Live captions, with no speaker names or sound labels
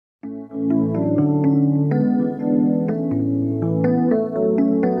Hey,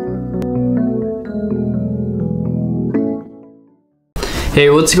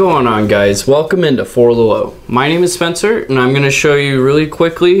 what's going on, guys? Welcome into For the Low. My name is Spencer, and I'm going to show you really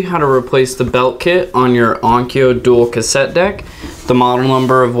quickly how to replace the belt kit on your Onkyo dual cassette deck. The model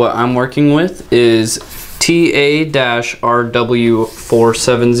number of what I'm working with is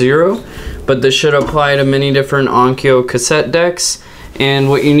TA-RW470, but this should apply to many different Onkyo cassette decks. And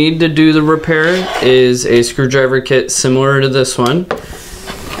what you need to do the repair is a screwdriver kit similar to this one.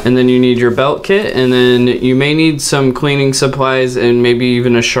 And then you need your belt kit, and then you may need some cleaning supplies and maybe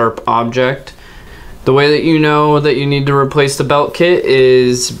even a sharp object. The way that you know that you need to replace the belt kit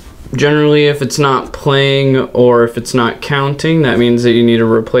is generally if it's not playing or if it's not counting, that means that you need to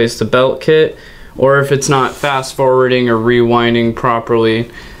replace the belt kit. Or if it's not fast forwarding or rewinding properly,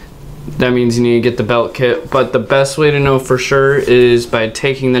 that means you need to get the belt kit. But the best way to know for sure is by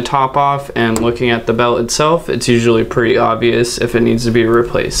taking the top off and looking at the belt itself. It's usually pretty obvious if it needs to be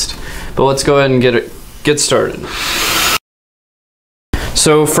replaced. But let's go ahead and get started.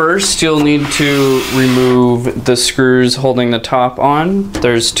 So first you'll need to remove the screws holding the top on.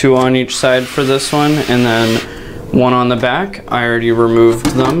 There's two on each side for this one and then one on the back. I already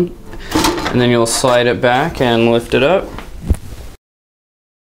removed them. And then you'll slide it back and lift it up.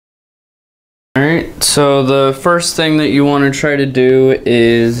 Alright, so the first thing that you want to try to do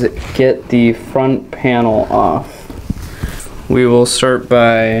is get the front panel off. We will start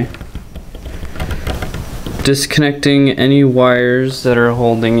by disconnecting any wires that are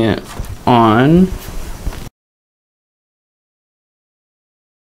holding it on.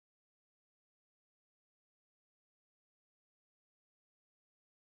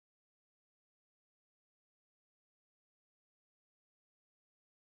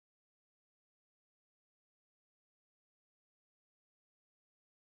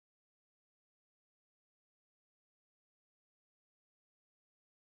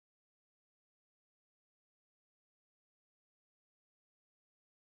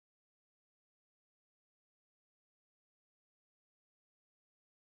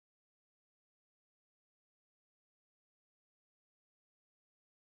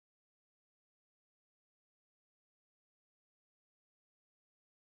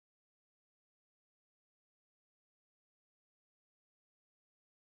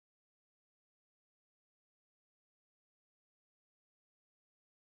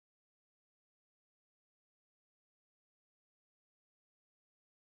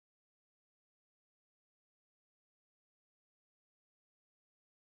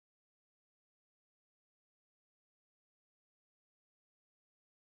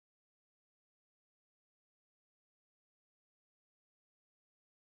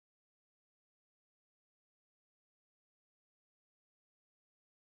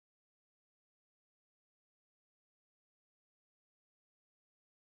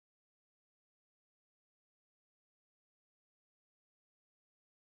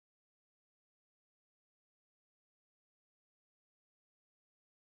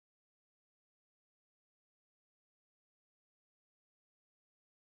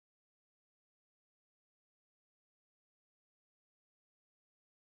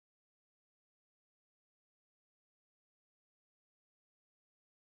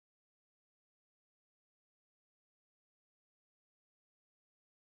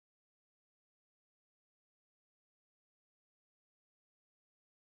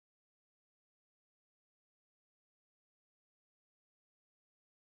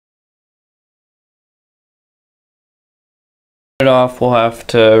 It off, we'll have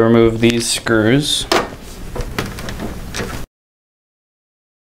to remove these screws.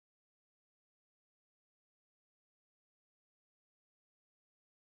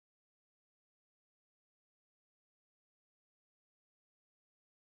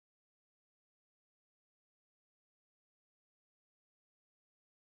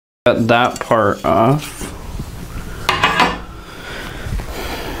 Got that part off.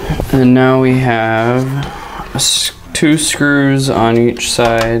 And now we have two screws on each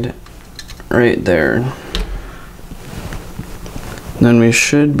side right there. Then we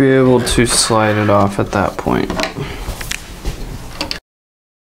should be able to slide it off at that point.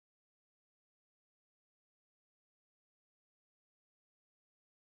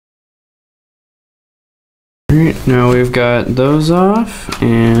 Alright, now we've got those off,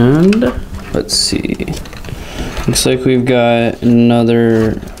 and let's see. Looks like we've got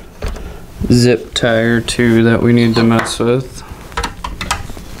another zip tie or two that we need to mess with.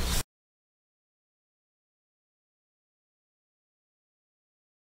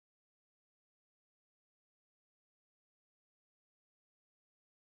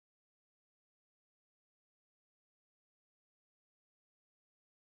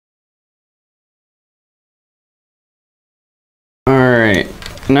 Alright,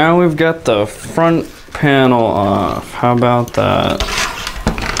 now we've got the front panel off. How about that?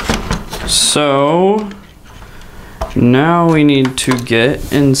 So now we need to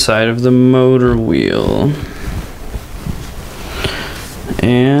get inside of the motor wheel.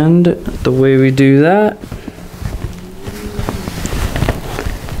 And the way we do that,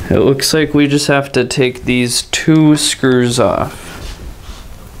 it looks like we just have to take these 2 screws off.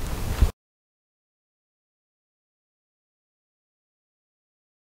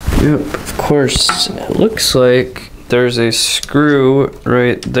 Yep, of course, it looks like there's a screw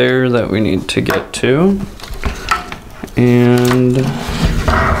right there that we need to get to. And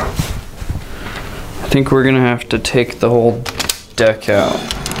I think we're gonna have to take the whole deck out.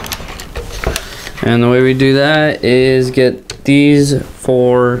 And the way we do that is get these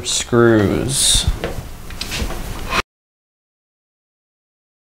 4 screws.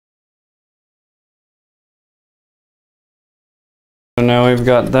 So now we've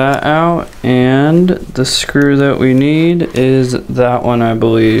got that out, and the screw that we need is that one, I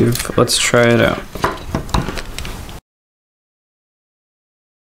believe. Let's try it out.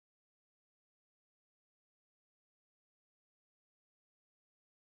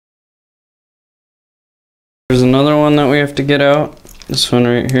 There's another one that we have to get out. This one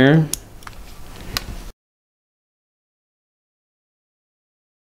right here.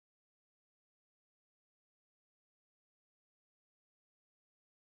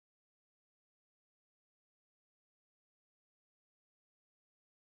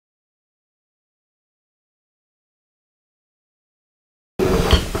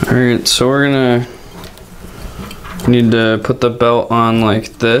 Alright, so we're gonna need to put the belt on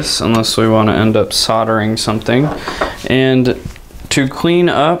like this, unless we want to end up soldering something. And to clean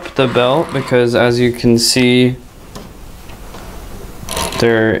up the belt, because as you can see,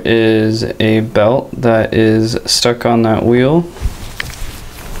 there is a belt that is stuck on that wheel,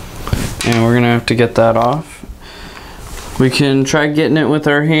 and we're gonna have to get that off. We can try getting it with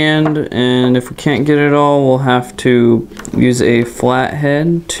our hand, and if we can't get it all, we'll have to use a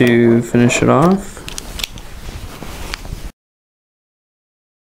flathead to finish it off.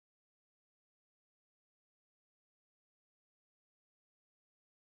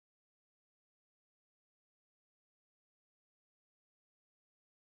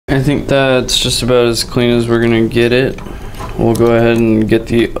 I think that's just about as clean as we're gonna get it. We'll go ahead and get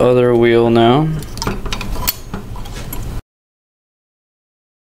the other wheel now.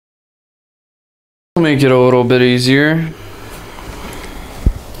 Make it a little bit easier.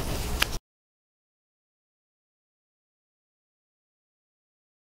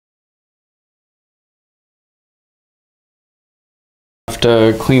 Have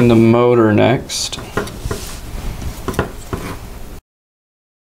to clean the motor next.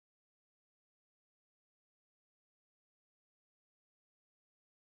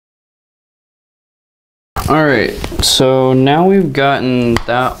 Alright, so now we've gotten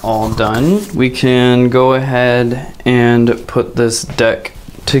that all done, we can go ahead and put this deck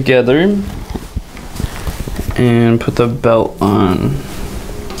together and put the belt on.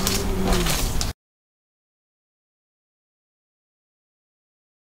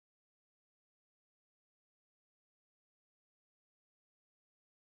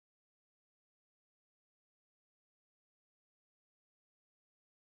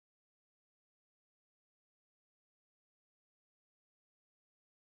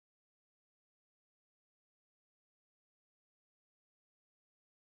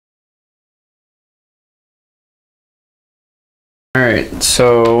 Alright,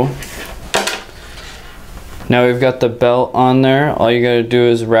 so now we've got the belt on there. All you gotta do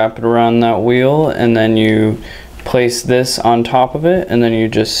is wrap it around that wheel, and then you place this on top of it, and then you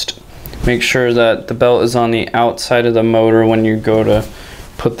just make sure that the belt is on the outside of the motor when you go to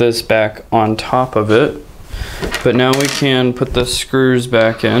put this back on top of it. But now we can put the screws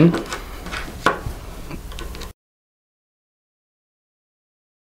back in.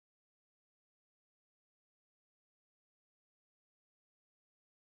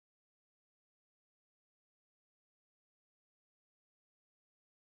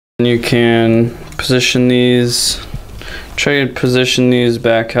 You can position these, try to position these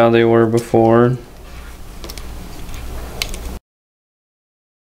back how they were before.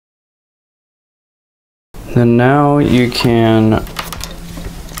 Then now you can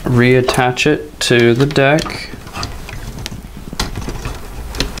reattach it to the deck.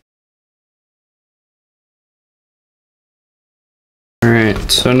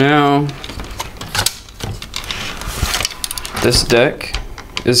 Alright, so now this deck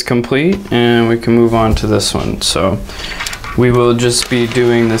is complete, and we can move on to this one. So we will just be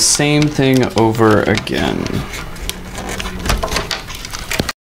doing the same thing over again.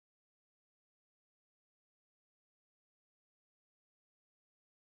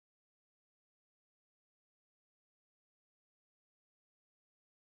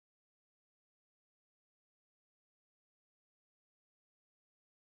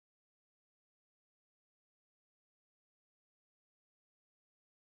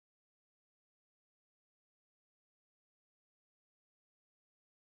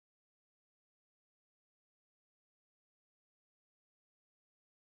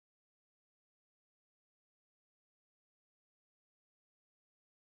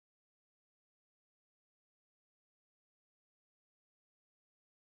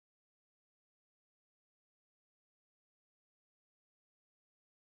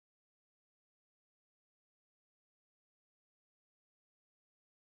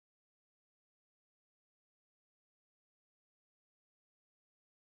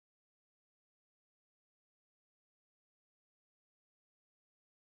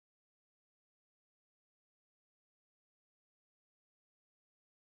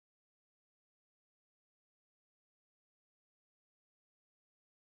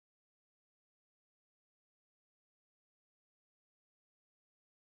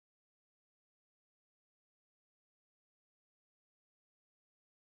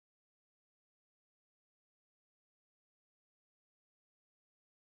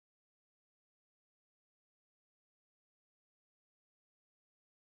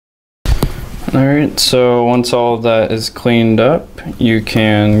 Alright, so once all of that is cleaned up, you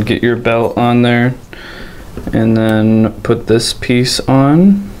can get your belt on there and then put this piece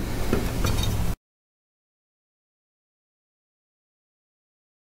on.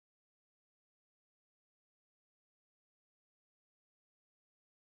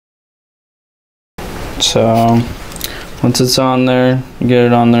 So once it's on there, you get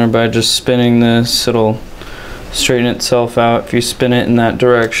it on there by just spinning this. It'll straighten itself out if you spin it in that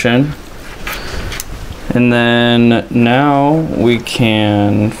direction. And then now we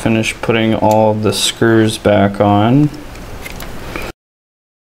can finish putting all of the screws back on.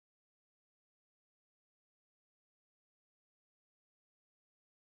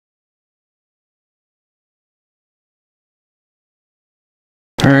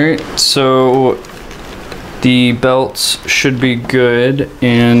 Alright, so the belts should be good,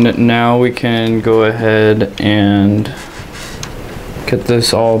 and now we can go ahead and get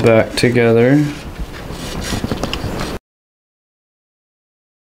this all back together.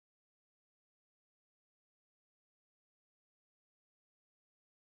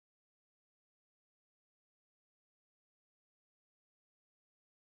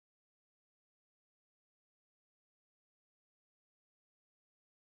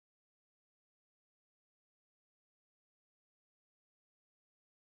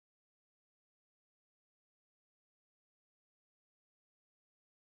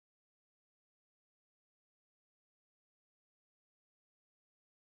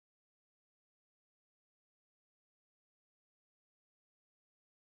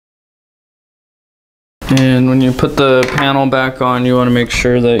 And when you put the panel back on, you want to make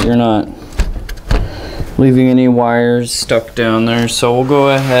sure that you're not leaving any wires stuck down there. So we'll go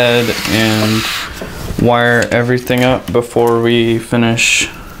ahead and wire everything up before we finish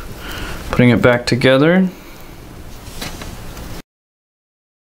putting it back together.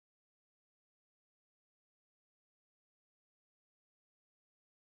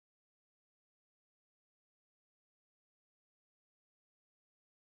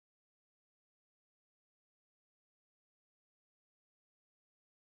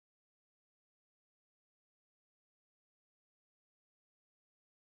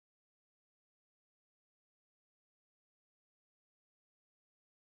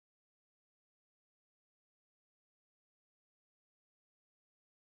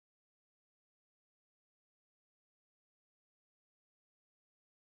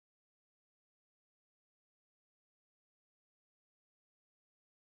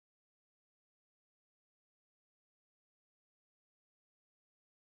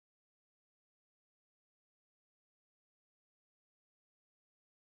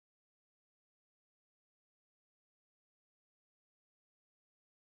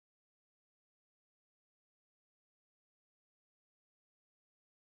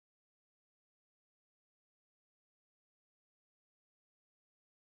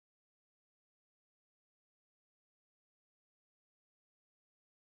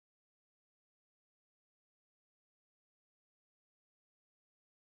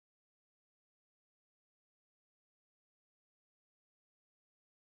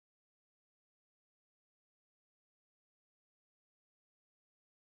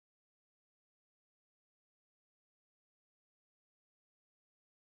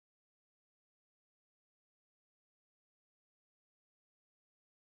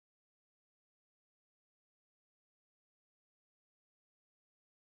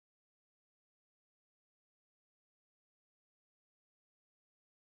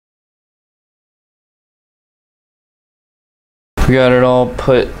 We got it all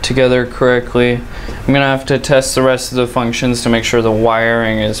put together correctly. I'm gonna have to test the rest of the functions to make sure the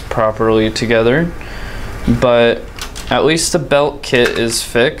wiring is properly together, but at least the belt kit is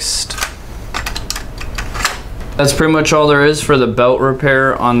fixed. That's pretty much all there is for the belt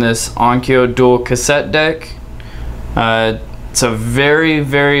repair on this Onkyo dual cassette deck. It's a very,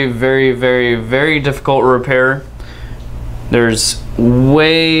 very, very, very, very difficult repair. There's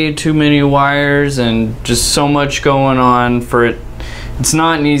way too many wires and just so much going on for it. It's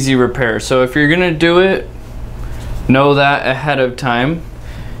not an easy repair. So if you're gonna do it, know that ahead of time.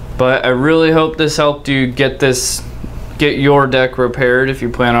 But I really hope this helped you get your deck repaired if you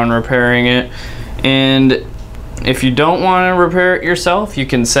plan on repairing it. And if you don't want to repair it yourself, you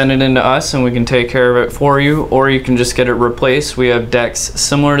can send it in to us and we can take care of it for you, or you can just get it replaced. We have decks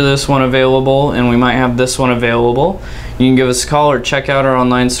similar to this one available, and we might have this one available. You can give us a call or check out our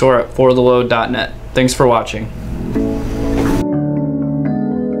online store at forthelow.net. Thanks for watching.